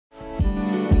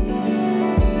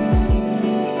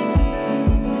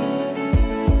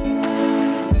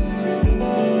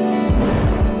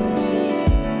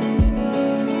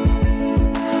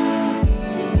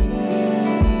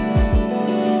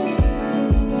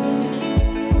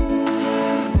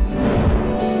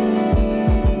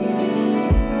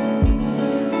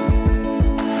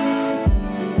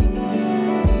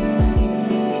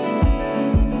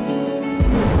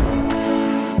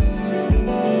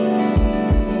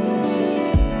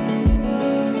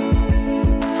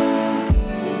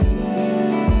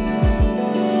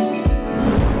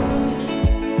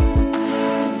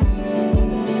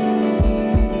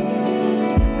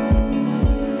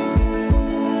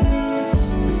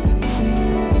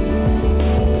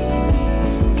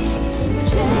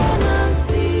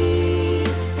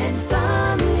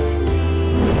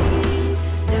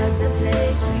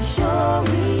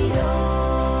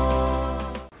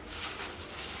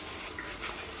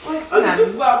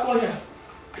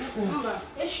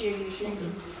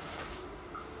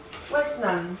Where's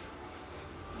Nan?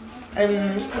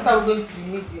 What are we going to be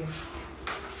meeting?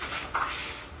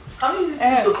 How many is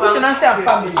this to Uchenancy and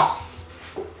family?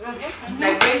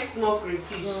 Like very small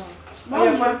crayfish.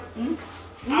 Are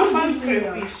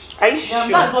you sure?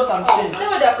 That's what I'm saying.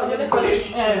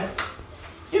 Yes.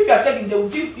 If you are taking, they will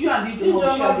give you and the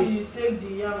will share this. You take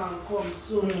the yam and come,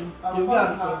 so you I'll go want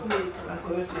and her place and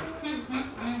collect it.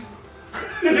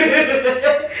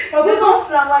 But we don't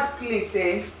flowered plate,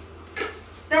 eh?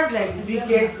 That's like the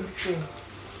biggest this thing.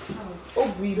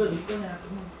 Oh,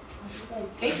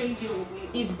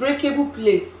 it's breakable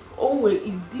plates. Oh, well,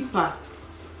 it's deeper.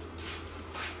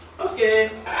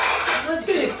 Okay. Let's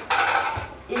see.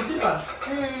 It's deeper.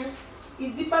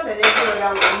 It's deeper than every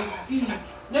other one. It's big.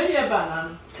 No, you ever,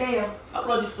 man. Okay, yeah. I'll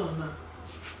put this on now.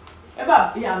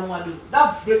 Ever, yeah, no, I do.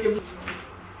 That breakable.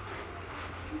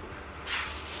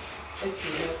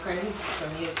 Okay, you can use this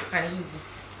one. Yes, you can use it.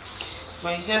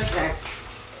 But it's just that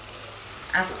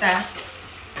after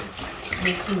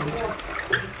making it.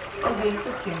 Okay, it's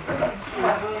okay.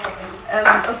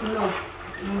 Okay, no.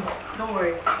 Don't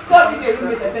worry. God, we can do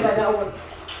it better than that one.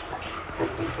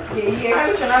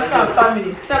 Yeah, Uchenancy and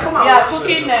family. Yeah,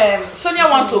 cooking. Sonia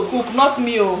want to cook, not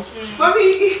me.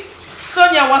 Mommy,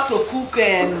 Sonia want to cook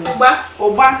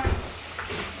oba.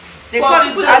 They call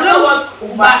it. I don't know what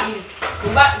Uba is.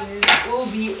 Uba is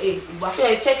O-B-A. Uba.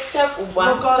 Check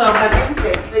Uba. Stop. I didn't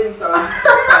explain it around.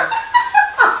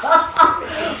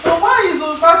 Oba is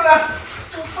Obaka.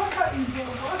 Obaka is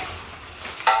Oba.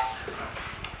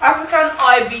 African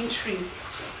oil-bean tree.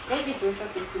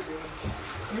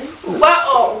 Uba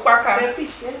or upaka,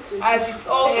 as it's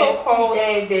also called,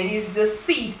 is the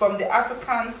seed from the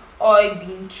African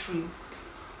oil-bean tree.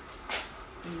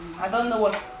 I don't know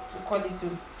what to call it to.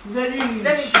 Very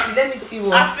rich. Let me see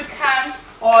what. African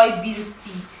oil-bean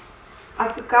seed.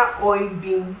 African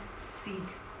oil-bean seed.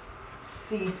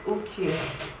 Okay.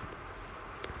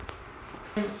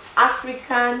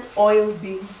 African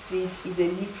oil-bean seed is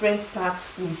a nutrient-packed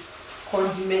food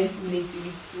condiment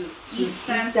native to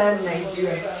Eastern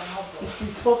Nigeria. It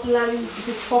is popularly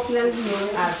known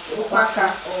as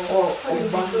opaka or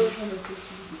oba.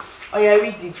 Oh yeah,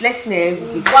 read it. Let's read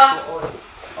it for us.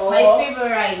 My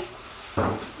favorite.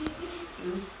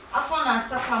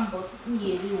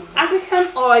 African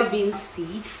oil-bean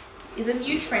seed is a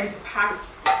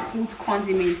nutrient-packed food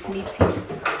condiment native.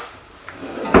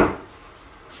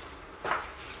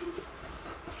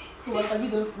 What have you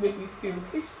done to make me feel?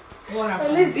 What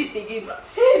happened? Let's do it again.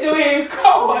 The way you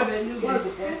come on.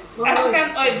 African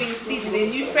oil-bean seed is a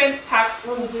nutrient-packed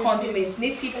food condiment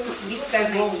native to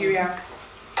Eastern Nigeria.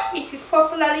 It is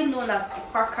popularly known as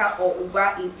opaka or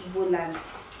uba in Igbo land,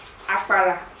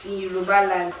 apara in Yoruba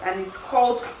land, and is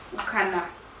called ukana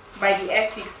by the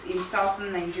Efiks in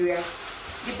southern Nigeria.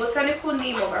 The botanical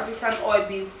name of African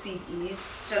oil-bean seed is,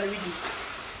 shall we read it?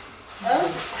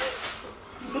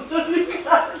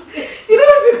 You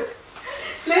know,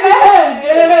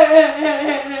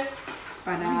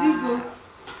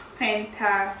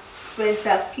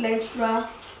 Pentaclentra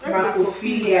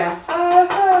macrophilia.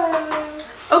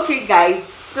 Okay, guys,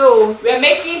 so we're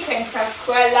making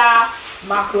Pentacrella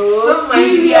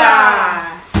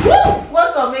macrophilia.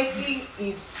 What we're making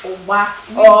is Oba.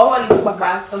 Call it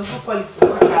Oba. Some people call it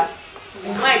Oba.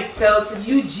 Oba is spelled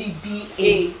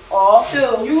UGBA or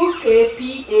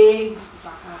UKPA.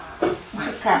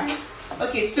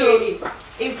 Okay, so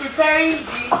in preparing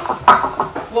this,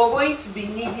 we're going to be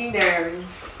needing I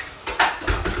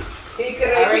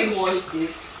already washed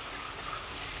this.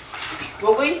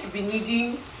 We're going to be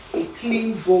needing a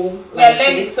clean bowl. We are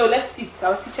learning, so let's sit.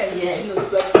 I'll teach you.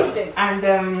 Yes. Students. And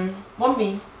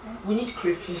mommy, we need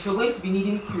crayfish. We're going to be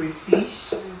needing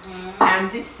crayfish.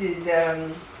 And this is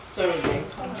sorry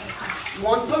guys.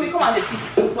 Want to come and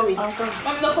sit. Mommy, no, come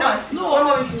and sit. No,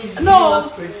 mommy finished. No,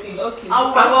 crayfish. Okay.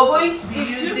 And we're going to be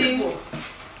using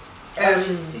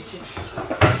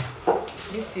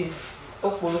this is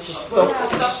stockfish. So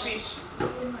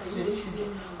this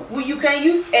is you can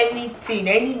use anything,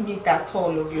 any meat at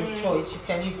all of your choice. You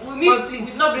can use.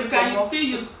 You can still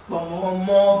use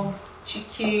pomo,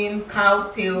 chicken, cow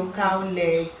tail, cow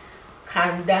leg,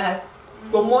 kanda.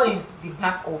 Pomo is the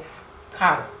back of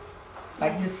cow,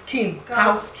 like the skin,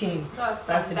 cow skin. That's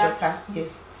a better,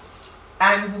 yes.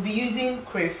 And we'll be using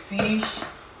crayfish.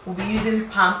 We'll be using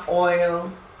palm oil.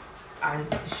 And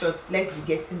shots, let's be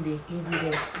getting the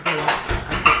ingredients together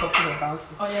and we're talking about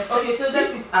it. Oh, yeah. Okay, so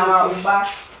this is our uba.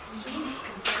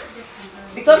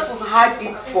 Because we've had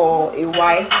it for a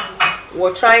while,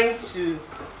 we're trying to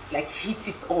like heat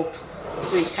it up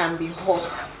so it can be hot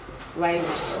while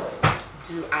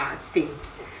do our thing.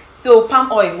 So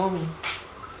palm oil, mommy.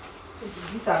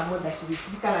 This is our mother. She's a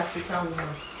typical African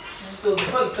woman. So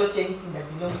before you touch anything that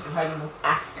belongs to her, you must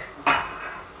ask.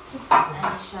 What is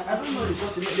that? I don't know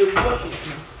what to do. They will wash it.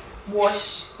 Wash.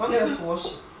 What yeah. To wash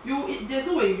it? There's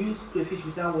no way you use crayfish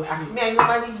without washing it. Me, I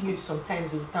normally use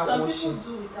sometimes without Some washing. Some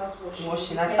people do without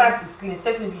washing. As far as it's clean,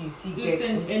 except maybe you see gets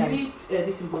inside. And need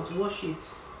this but wash it.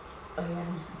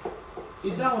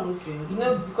 Is that one okay? You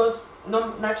know, because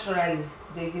naturally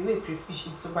there's a way crayfish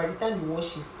is, so by the time you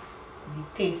wash it, the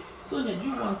taste. Sonia, do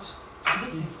you want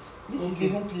this is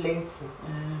even plenty.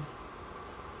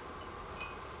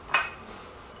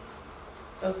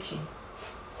 Okay,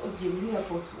 will you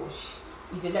help us wash?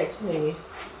 Is it like Chineye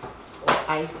or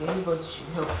IG? Anybody should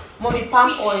help. Mommy,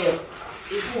 palm oil.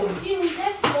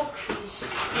 There's smoked fish.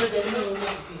 No, there's no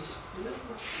smoked fish.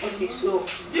 Okay, so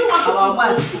do you want our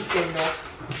ones cooked enough?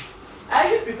 I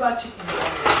would prefer chicken.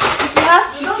 If you have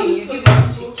chicken, you give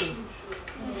us chicken.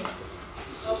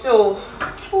 So,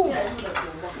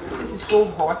 this is so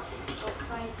hot.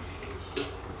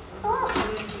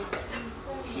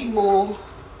 Chimo.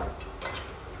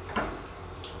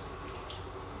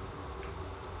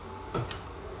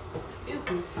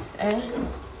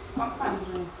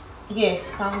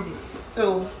 Yes, pound it.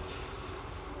 So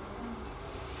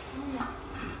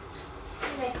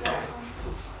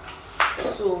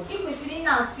if we sit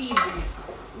now, see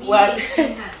what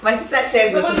my sister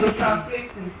said was someone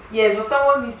translating. Yes, but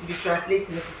someone needs to be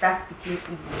translating if you start speaking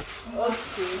Igbo.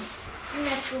 Okay.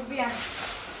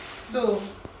 So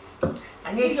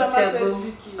I need to go.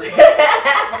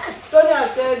 Sonia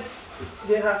said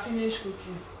they have finished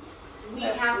cooking. We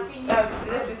have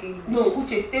finished. No,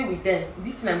 Uche, stay with them.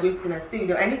 This thing I'm going to stay with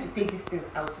them. I need to take these things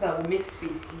out so that we'll make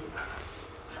space here.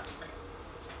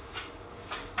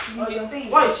 Why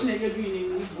is Chineke doing in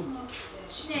Igbo?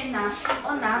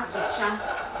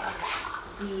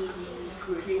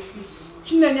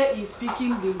 Chineke is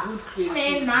speaking the good crayfish.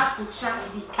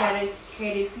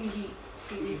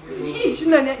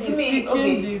 Chineke is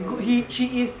speaking the good. She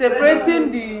is separating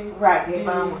the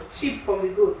sheep from the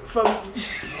goat. From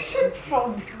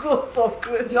the goat of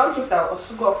crayfish. The object of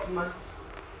sugar of mass.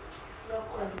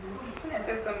 Sonia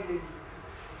said something.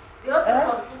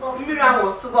 Miriam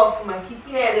was sugar of my kids.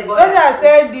 Sonia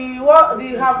said the hot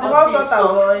water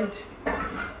boiled.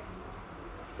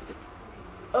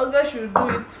 Oge should do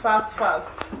it fast.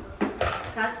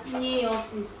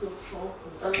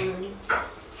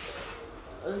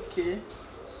 Okay.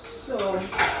 So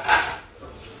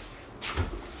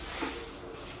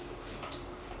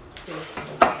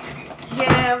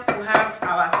here we have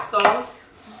our salt,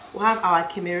 we have our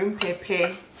Cameroon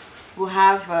pepper, we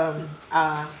have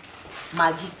our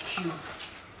Maggi cube,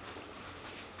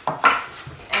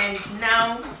 and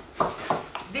now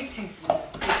this is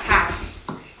the cash.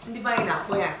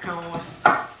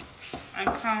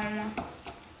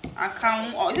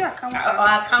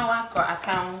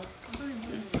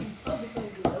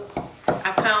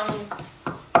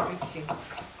 Okay.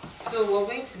 So we're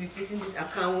going to be putting this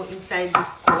account inside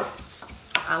this cup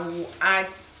and we'll add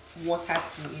water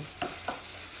to it.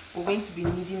 We're going to be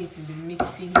kneading it in the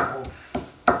mixing of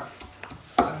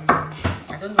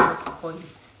I don't know what to call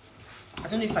it. I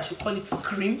don't know if I should call it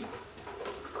cream.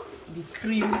 The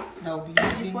cream that we'll be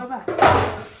using.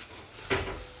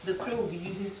 The cream we'll be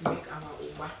using to make our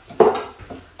uba.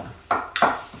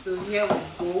 So here we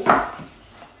go.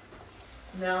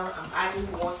 Now I'm adding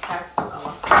water to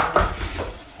our cream.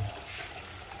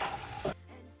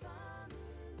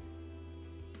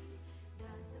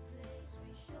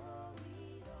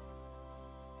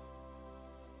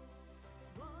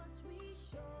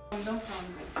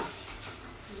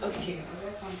 Okay,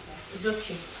 it's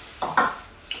okay.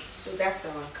 So that's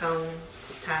our cow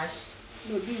potash.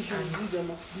 No, this is them.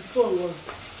 Before was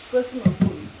pressing on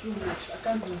phone is too much. I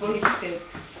can't see it.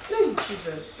 No,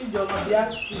 Jesus.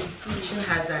 Kitchen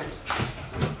hazard.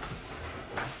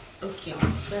 Okay,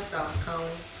 that's our cow.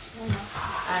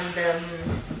 And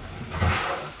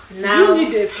now you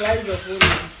need a slice of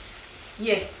onion.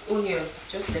 Yes, onion,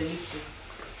 just a little.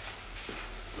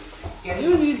 Yeah,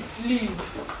 you need leaf.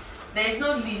 There is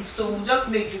no leaf, so we'll just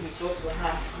make it with what we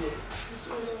have here.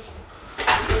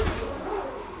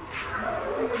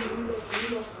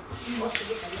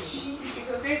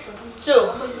 So,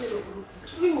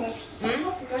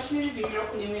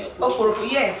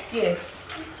 yes.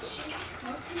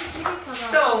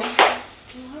 So,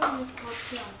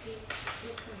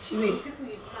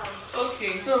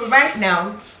 okay. So right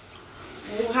now,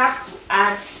 we'll have to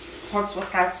add hot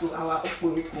water to our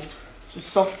oporoko to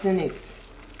soften it.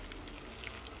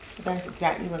 So that's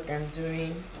exactly what I'm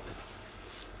doing.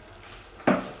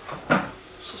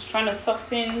 She's trying to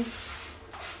soften.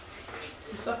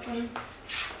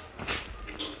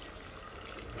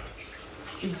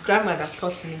 His grandmother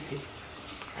taught me this.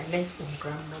 I learned from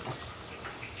grandmother.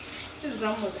 Who's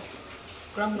grandmother?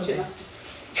 Grandmother.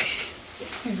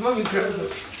 His mommy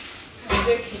grandmother. I'm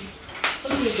joking.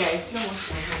 Okay guys, no more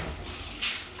time.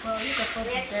 Well, look at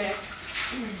what you said.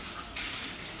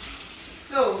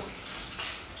 So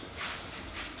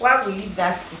while we leave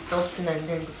that to soften and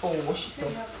then before we wash it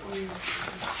off.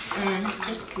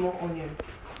 Just small onions.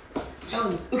 That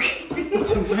one is okay.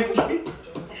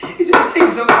 It just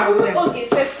takes them away. Okay,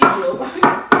 set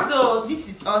people. So this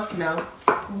is us now.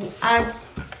 We'll add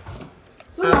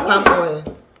our palm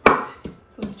oil.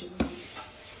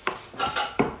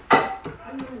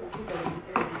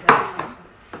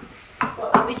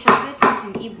 We translate it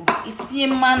in Igbo. It's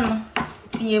Yeman.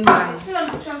 It's Yeman.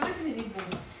 Translating in Igbo.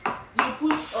 You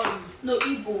put oil. No,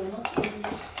 Igbo, not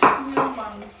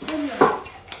Igbo.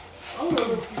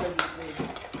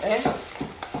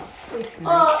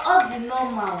 Ọ dị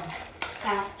normal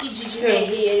ka ijiji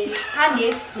na-ehegharị ha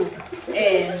na-eso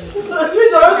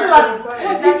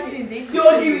what's that thing they used to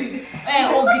ogiri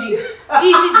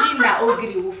ijiji na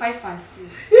ogiri will 5 and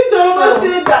 6. You don't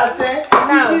say that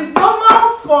now, it is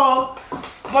normal for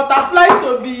butterfly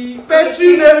to be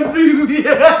pastry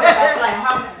everywhere. Butterfly,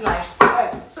 half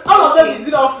fly. All of them is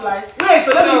it off fly. Wait,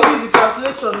 so let me read the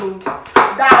translation.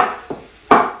 That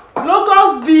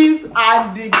locust bees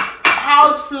and the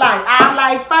house fly are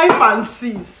like 5 and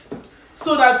 6,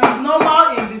 so that is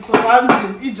normal in the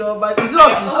surrounding. But it's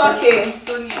not okay.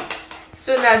 Sonia.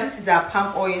 So now this is our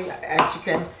palm oil. As you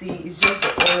can see, it's just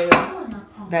the oil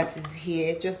that is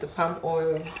here, just the palm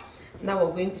oil. Now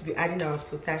we're going to be adding our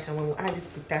potash, and when we add this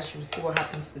potash, we'll see what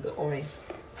happens to the oil.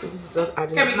 So this is us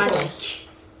adding Chemical.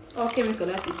 Oh, chemical,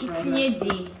 that is It's right. near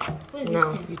the what is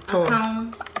now this thing? you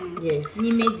turn. Yes.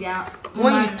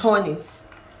 When you turn it,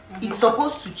 it's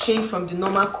supposed to change from the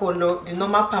normal color, the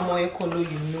normal palm oil color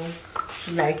you know,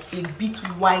 to like a bit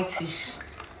whitish,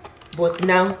 but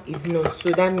now it's not. So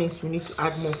that means we need to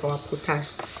add more for our potash.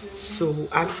 So we'll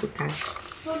add potash.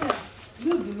 Sonia,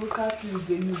 use the local things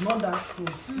they use, not that spoon.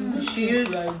 We should use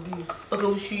like this. Okay,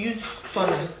 we should use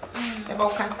turners. Yeah,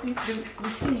 but we can see we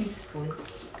still use spoon.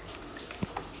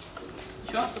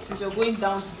 Just since you're going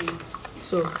down to the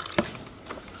So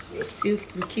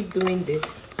we keep doing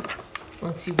this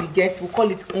until we call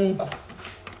it ungu.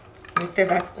 We tell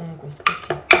that ungu.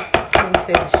 Okay. Someone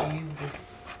said we should use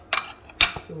this.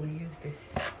 So we'll use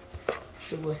this.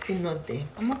 So we're still not there.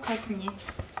 I'm not cutting it.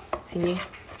 Tinye.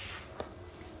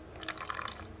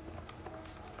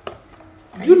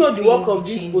 Do you know the work of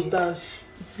this potash?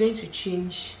 It's going to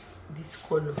change this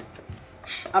color.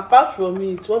 Apart from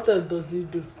it, what else does it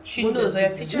do? she knows your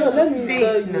teacher. No, let me Say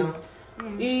tell it you. now.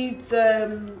 It's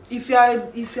if you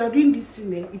are doing this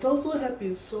thing, it also helps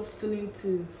in softening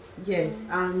things. Yes.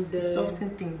 And soften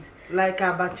things. like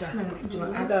abacha. You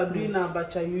When add you are some. doing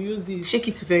abacha, you use it. Shake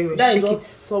it very well. That Shake is what it.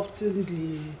 soften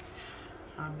the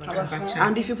abacha. Abacha.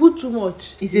 And if you put too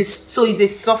much, It's a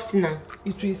softener.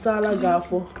 it will salaga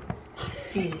for.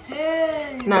 See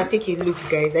it. Now take a look,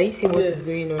 guys. Are you seeing what is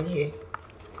going on here?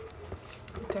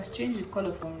 It has changed the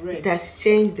color from red. It has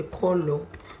changed the color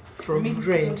from Made it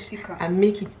red thicker. and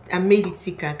made it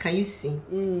thicker. Can you see?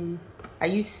 Are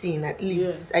you seeing at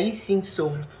least? Yeah. Are you seeing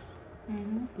some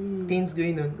things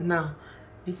going on? Now,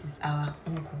 this is our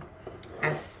ungu.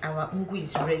 As our ungu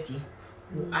is ready,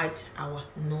 we'll add our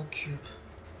no cube.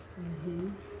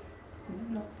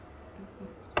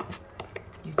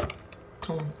 You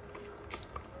turn.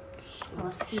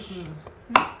 Our seasoning.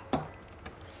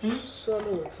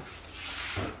 Solid.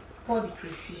 Pour the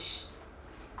crayfish.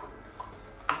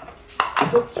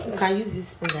 Both spoon. You can use this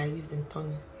spoon that I used in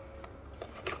turning.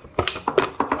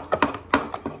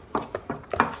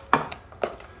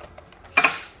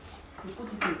 You put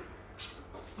it in.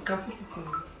 You can put it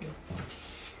in this thing.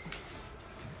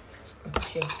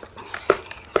 Okay.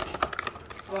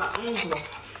 Our ungu.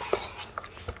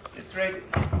 It's ready.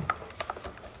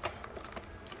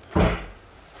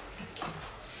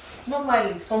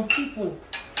 Normally, some people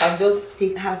can just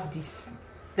have this.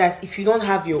 That's if you don't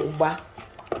have your uba,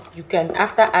 you can,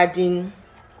 after adding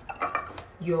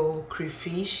your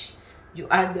crayfish, you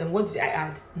add them. What did I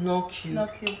add? No cube. No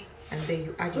cube. And then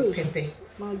you add your pepper.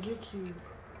 Maggi cube.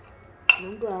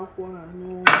 No.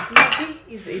 Maggi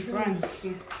is a brand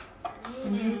too.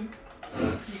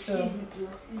 Your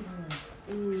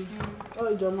seasoning. Oh,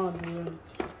 your mouth be right.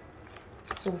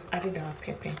 So we've added our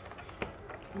pepper.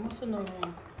 I'm also not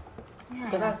wrong. Yeah,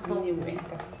 But that's not the new way.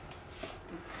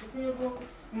 It's in your book.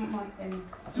 No.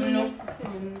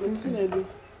 Continue.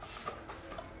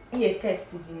 He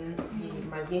tested in the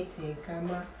magnetic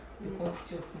camera, the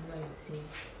quantity of humanity.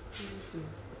 So,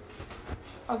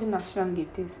 how can Nation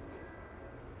get taste?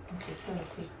 okay, try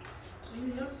to taste. So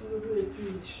you have to do a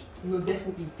pinch. No,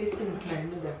 definitely. Tasting is like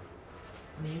another.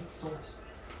 I need salt.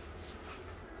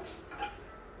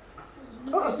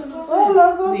 Oh my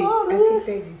God! Wait, I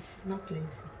tasted it. It's not plenty.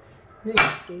 No,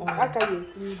 it's okay. I can't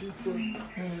get to this one.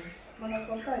 But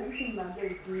sometimes this is not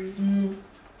very easy.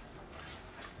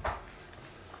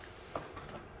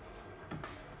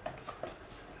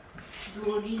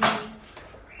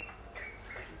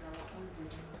 This is our own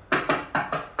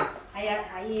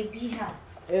I be her.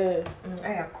 I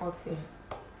cut it.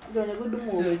 So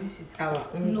So this is our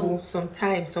own. No.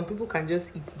 Sometimes some people can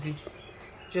just eat this.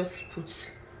 Just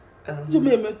put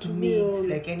meat,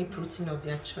 like any protein of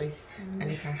their choice, and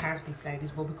they can have this like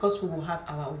this. But because we will have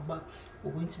our uba,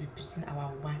 we're going to be putting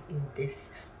our uba in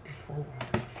this before we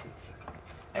mix it.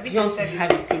 You want to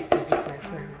have a taste of it like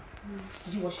now.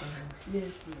 Did you wash your hand?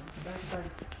 yes, that's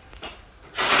fine.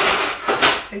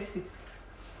 Taste it.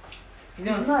 You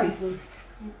don't It's have to nice. taste it.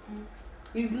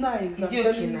 It's nice. Is I'm it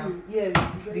okay telling now? you. Yes. The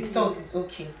very salt good. is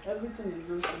okay. Everything is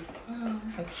okay.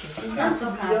 Okay. I'm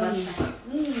talking about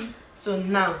So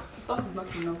now Salt is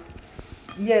not enough.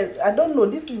 Yes, I don't know.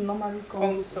 This is normally Come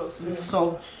called with salt. the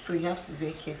salt, so you have to be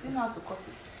very careful. You know how to cut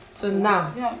it. So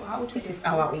now Yeah, how this is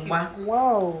our uba.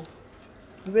 Wow,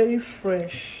 very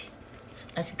fresh.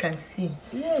 As you can see,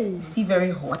 Yes, it's still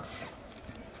very hot.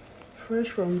 fresh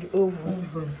from the oven.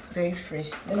 Oven, very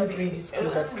fresh. Let me bring this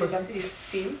closer because this is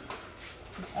steam.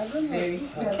 I don't know. very Be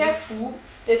hot. careful.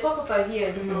 There's hot water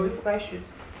here, so you guys should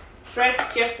try to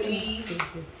carefully.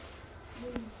 Taste this.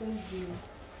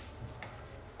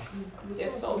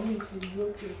 There's salt.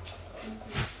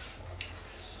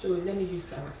 So let me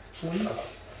use our spoon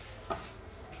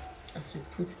as we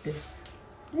put this.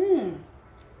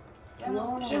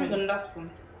 Wow. Should we get another spoon?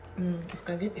 If you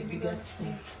can get a bigger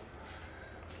spoon.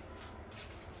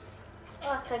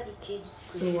 Oh, I can't get cage.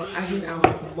 So we're adding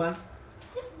our uba.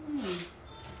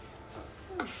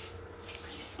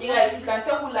 You guys, you can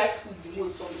tell who likes food the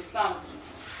most from the sound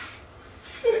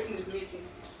the person is making.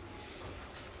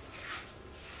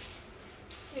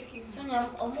 Sonia,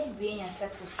 I'm not being a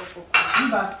circle.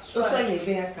 Also, you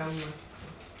very camera.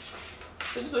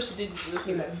 So this is what she did. This is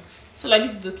okay, like. So like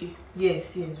this is okay.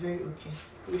 Yes, very okay.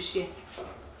 We share.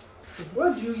 So this,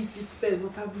 What do you eat it first?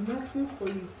 But I've been asking for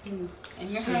you since. And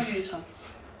you can do this one.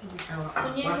 this is our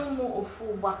When you uba. know more of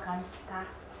full back and that.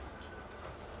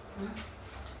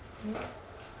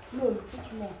 No,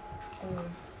 put more.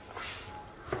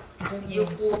 Just You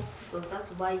want- go because that's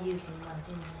why you use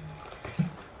imagine.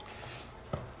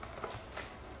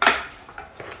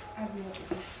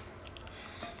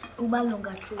 Uba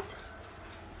longer throat.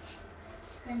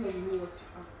 I know you know what you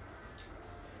have.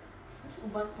 Which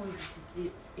Uba comes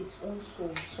with its own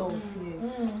soul. Salt, yes.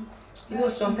 You know,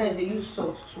 sometimes they use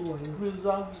salt too on it.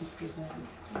 Preserve To preserve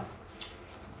it.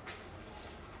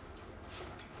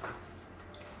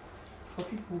 For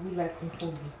people who like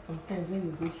uncover, sometimes when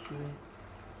you go to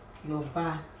your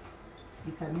bar,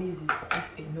 you can mix this,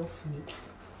 put enough meat,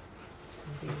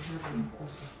 and then you have an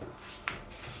uncover.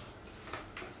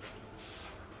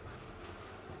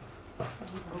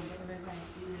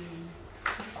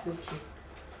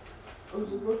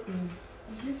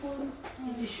 This is okay.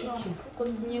 It is strong.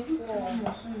 Continue to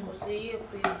because you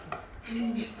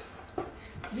Jesus.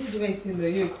 This is why it's in the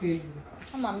you're crazy.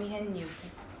 I'm a me and you.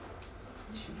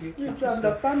 This should be okay. You to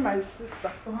understand my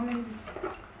sister. For how many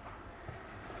people?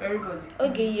 For everybody.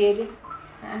 Okay, Yeri.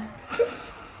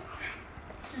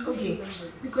 Okay,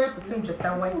 because put some jota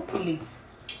white plates.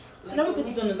 So now we go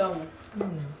to do another one.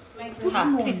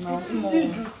 Please put small.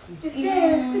 still juicy.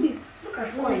 Yeah, see this. Look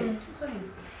at one.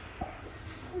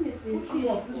 Put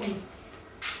more, please.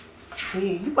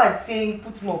 Hey, you might say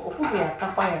put more, but put a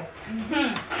tapaya.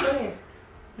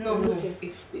 No,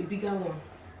 a bigger one.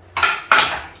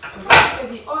 So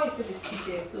the oil is still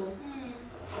there, so.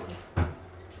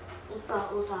 Usa.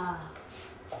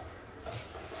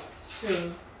 So,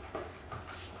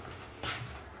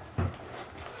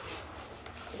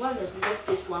 One of you just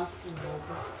taste one spoon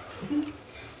over.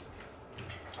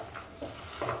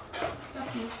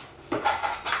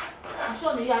 I'm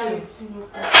sure the yard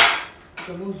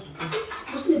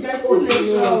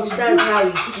that's how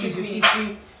it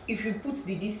is. If you put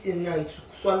this in now, it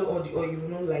will swallow all the oil, you will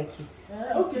not like it.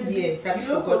 Okay. Yes, have you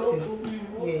forgotten?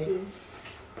 Yes.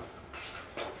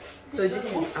 So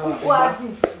this is our uba.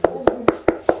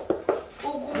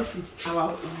 This is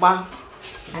our uba.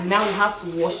 And now we have to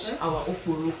wash our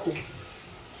oporoko.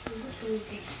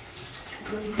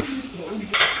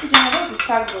 That's the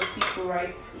tag of people,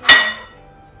 right?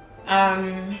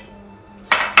 Yes.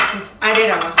 We've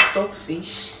added our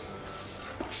stockfish.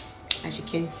 As you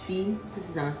can see, this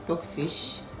is our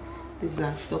stockfish. This is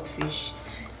our stockfish,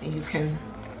 and you can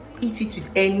eat it with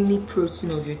any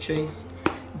protein of your choice: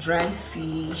 dry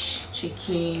fish,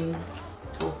 chicken,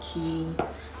 turkey,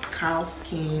 cow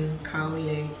skin, cow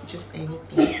leg, just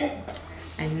anything.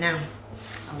 And now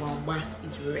our uba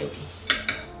is ready.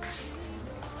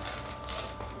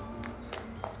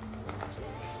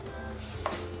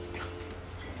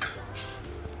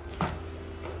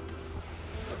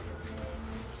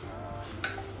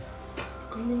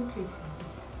 How many plates is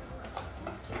this?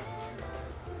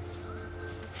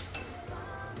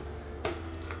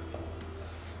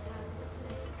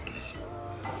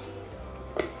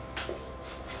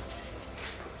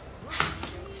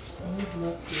 I need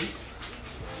more plates.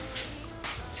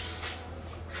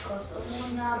 Because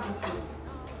someone now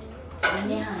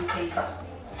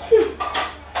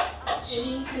she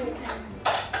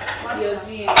Your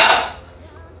DM.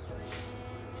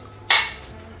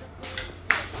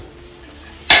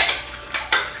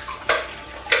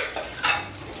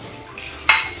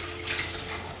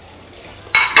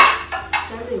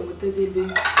 Charlie, what is it?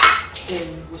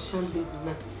 Washan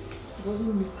Bezina. It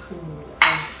doesn't look clean.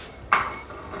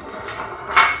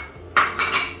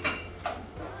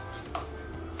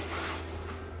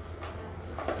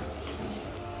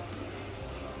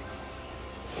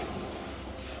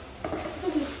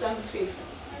 Face.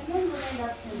 I don't know when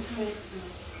that's in person.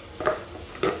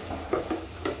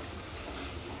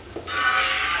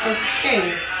 Okay,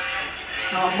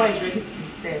 our uba is ready to be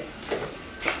served.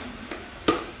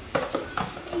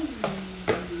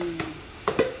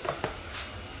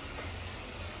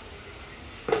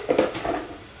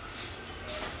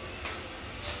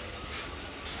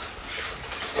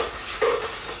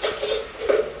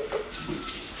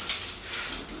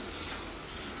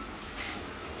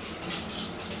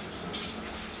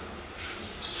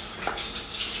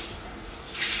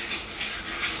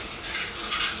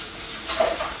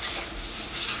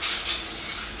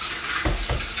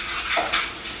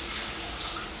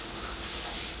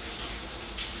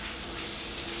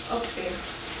 Okay.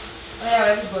 Oh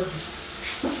yeah, everybody.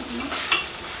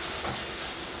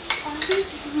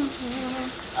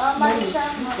 Marisha,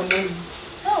 For me.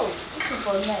 no, this is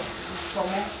for next. It's for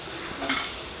me.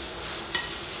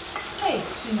 Hey,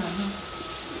 Chima.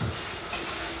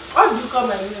 What do you call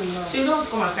my name now? She don't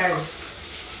come and carry.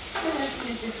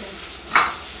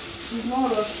 She's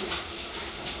not rushing.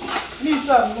 Me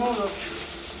too, I'm not rushing.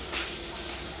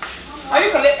 Are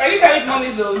you carrying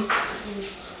mommy's own?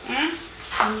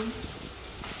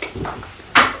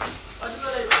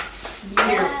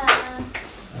 Here.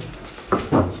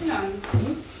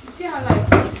 You see how life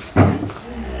is.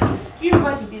 You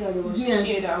remember the day that there was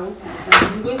share that I hope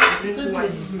I'm going to drink don't wine.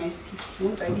 this is my seat. You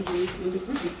won't like this, you want to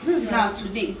sleep. Now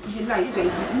today, it's a lie. This is where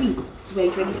it's me. This is where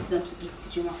you usually sit down to eat,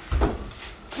 Joma.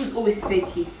 Who's always seated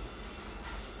here?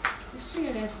 It's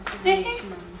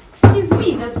It's me.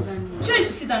 She used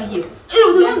to sit down here. Do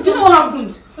you know what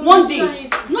happened? One day.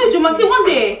 No, Joma, say one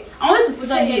day. I wanted to sit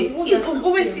down here. He's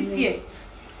always sit here.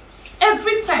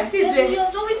 Every time. This is where. You're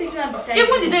always sitting down beside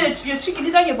Even me. the day that your chicken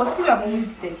did not here, but still I'm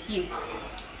always seated here.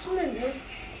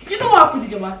 Do you know what happened,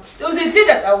 Joma? There was a day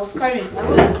that I was carrying. I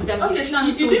wanted to sit down here. She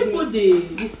You didn't put the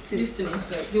this this thing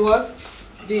inside. The what?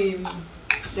 The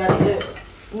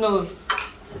No.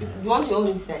 You want your own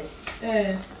inside?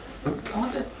 I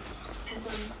wanted.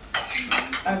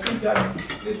 I think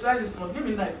the slide is for. Give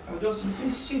me knife. I'll just.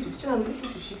 Please shift it. China, people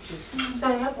should shift this.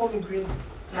 China, help mommy bring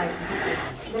like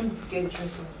let me get a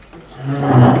drink from the fridge.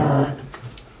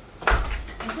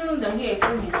 I don't know that here is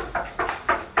Sonia.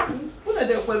 Put it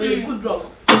there for a good drop.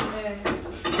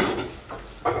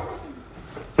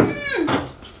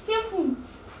 Careful.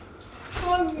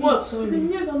 Sorry. What? The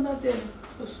nail under there.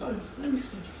 Oh, sorry. Let me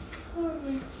see.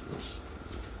 Sorry.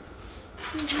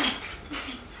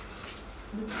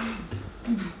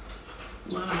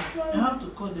 Wow. I have to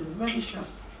cut them very sharp.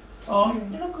 Oh,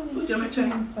 put your metal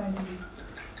inside.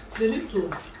 They need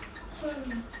to.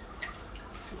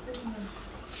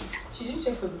 She didn't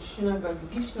check for the China bag.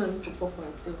 Give China to pour for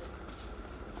herself.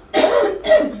 I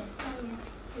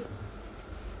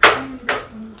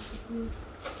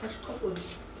should cut one.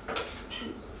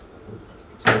 Please.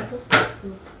 China, pour for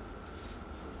herself.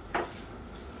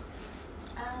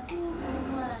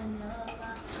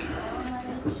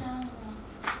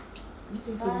 This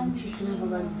thing for the nutritional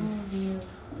value.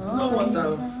 No water.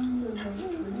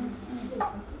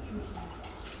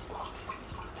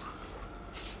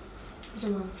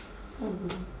 China.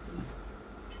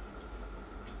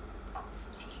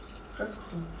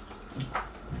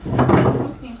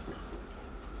 Okay.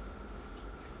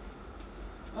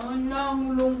 Oh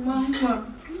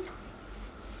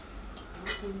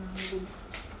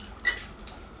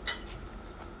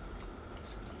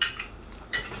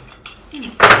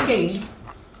Okay.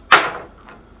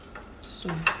 So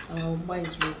our boy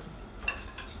is ready.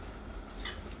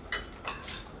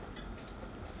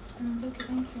 It's okay,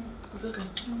 thank you. It's okay.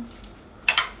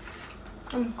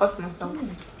 I'm cut myself.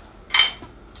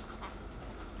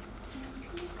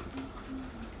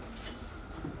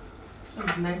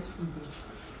 Sounds nice food.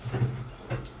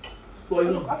 For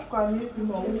you. I can make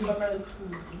him a own nice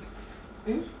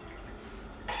food.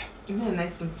 Isn't it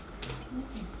nice food?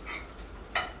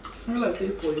 Well, I say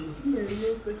for you.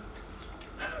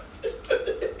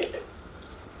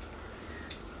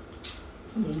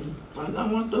 And I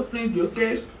want to feed your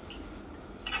face.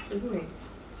 Isn't it?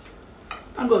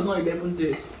 And was not 11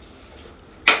 days.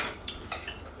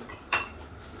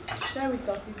 Share with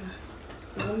us.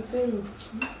 I'm saying.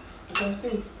 I'm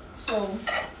saying. So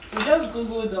we just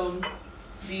googled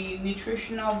the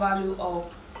nutritional value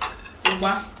of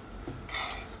uba.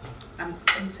 I'm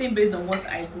saying based on what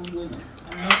I googled.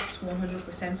 I'm not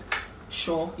 100%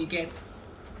 sure. You get.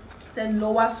 Then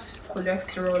lowers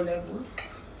cholesterol levels.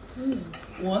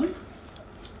 1.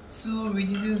 2.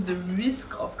 Reduces the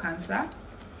risk of cancer.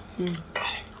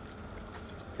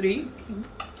 3.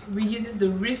 Reduces the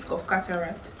risk of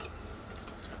cataract.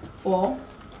 4.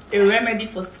 A remedy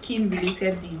for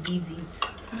skin-related diseases.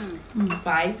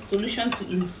 5. Solution to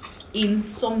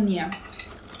insomnia.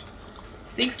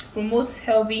 6. Promotes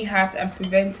healthy heart and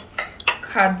prevents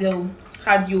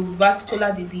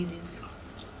cardiovascular diseases.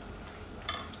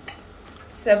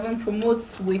 7.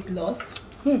 Promotes weight loss.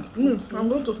 I'm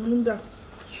going to spoon that.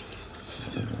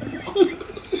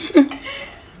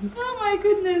 Oh my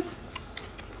goodness.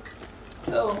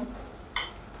 So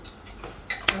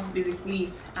that's basically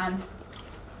it. And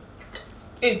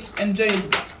enjoy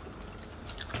it.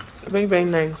 Very, very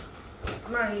nice.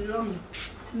 Man, yummy.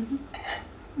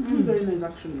 Very nice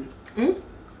actually.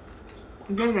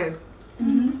 Very nice.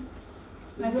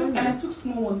 I took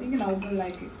small one thinking I wouldn't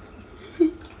like it.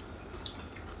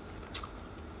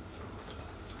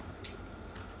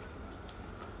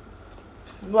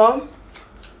 Well,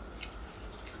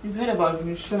 you've heard about the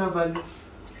nutritional value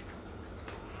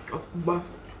of uba.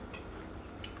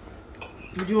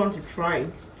 Would you want to try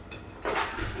it?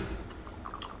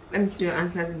 Let me see your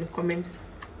answers in the comments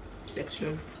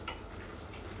section.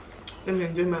 Let me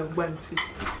enjoy my uba and treat.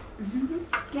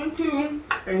 Thank you.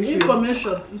 Thank you.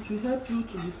 Information, it will help you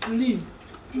to be slim.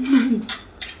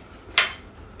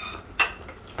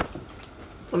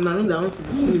 From now on, I want to be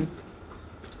slim.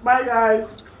 Bye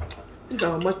guys. This is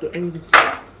our about to end this.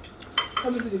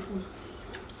 Come into the food.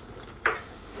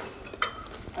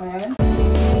 And